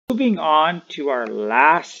Moving on to our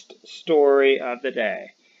last story of the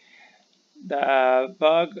day. The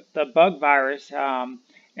bug virus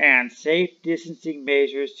and safe distancing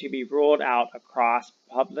measures to be rolled out across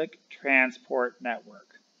public transport network.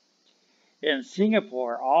 In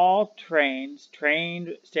Singapore, all trains,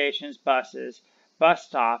 train stations, buses, bus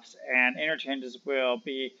stops, and interchanges will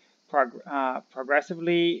be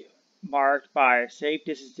progressively marked by safe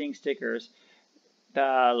distancing stickers,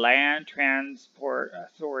 the Land Transport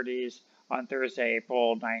Authorities on Thursday,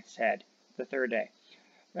 April 9th said, the third day.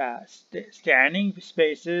 Standing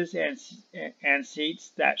spaces and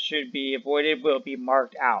seats that should be avoided will be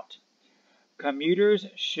marked out. Commuters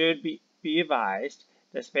should be advised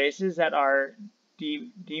the spaces that are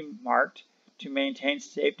demarked to maintain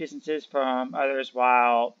safe distances from others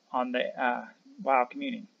while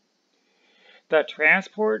commuting. The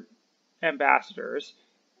transport ambassadors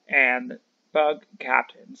and bug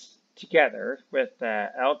captains, together with the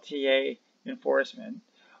LTA enforcement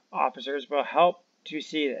officers, will help to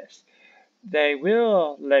see this. They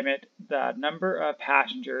will limit the number of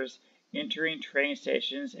passengers entering train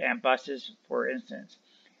stations and buses, for instance.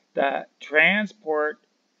 The transport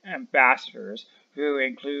ambassadors, who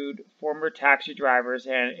include former taxi drivers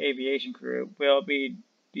and aviation crew, will be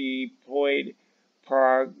deployed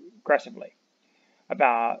progressively.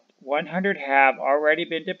 About 100 have already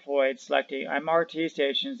been deployed, selecting MRT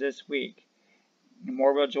stations this week.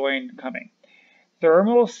 More will join coming.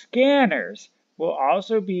 Thermal scanners will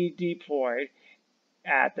also be deployed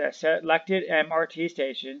at the selected MRT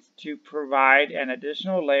stations to provide an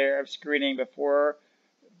additional layer of screening before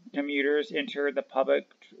commuters enter the public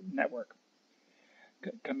network.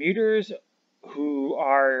 Commuters who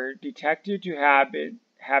are detected to have been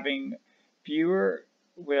having fever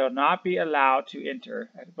will not be allowed to enter.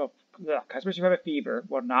 Customers who have a fever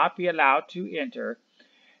will not be allowed to enter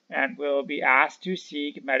and will be asked to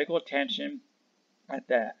seek medical attention at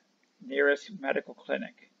the nearest medical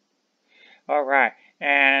clinic. All right,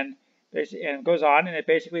 and it goes on, and it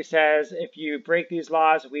basically says, if you break these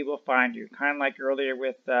laws, we will find you, kind of like earlier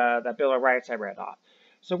with the Bill of Rights I read off.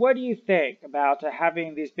 So what do you think about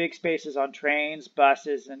having these big spaces on trains,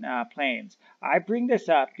 buses, and planes? I bring this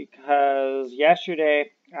up because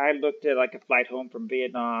yesterday I looked at like a flight home from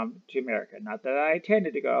Vietnam to America. Not that I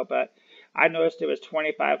intended to go, but I noticed it was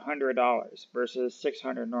 $2,500 versus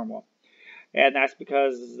 $600 normal. And that's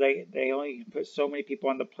because they only put so many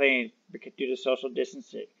people on the plane due to social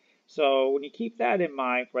distancing. So when you keep that in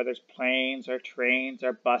mind, whether it's planes or trains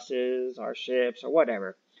or buses or ships or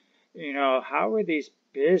whatever, you know, how are these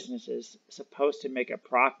businesses supposed to make a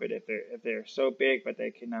profit if they're so big but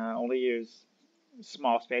they can only use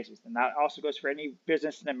small spaces? And that also goes for any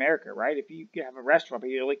business in America, right? If you have a restaurant but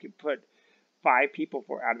you only can put 5 people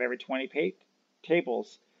out of every 20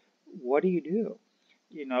 tables, what do you do?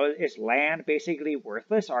 You know, is land basically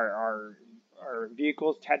worthless? Are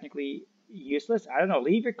vehicles technically useless? I don't know.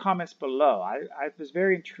 Leave your comments below. I was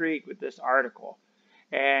very intrigued with this article.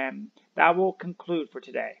 And that will conclude for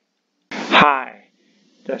today. Hi.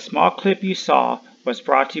 The small clip you saw was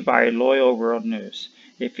brought to you by Loyal World News.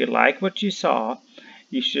 If you like what you saw,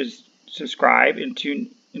 you should subscribe and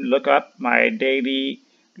look up my daily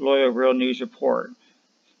Loyal World News report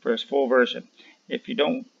for its full version. If you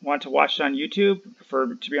don't want to watch it on YouTube,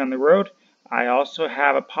 prefer to be on the road, I also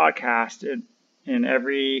have a podcast in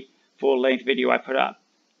every full-length video I put up.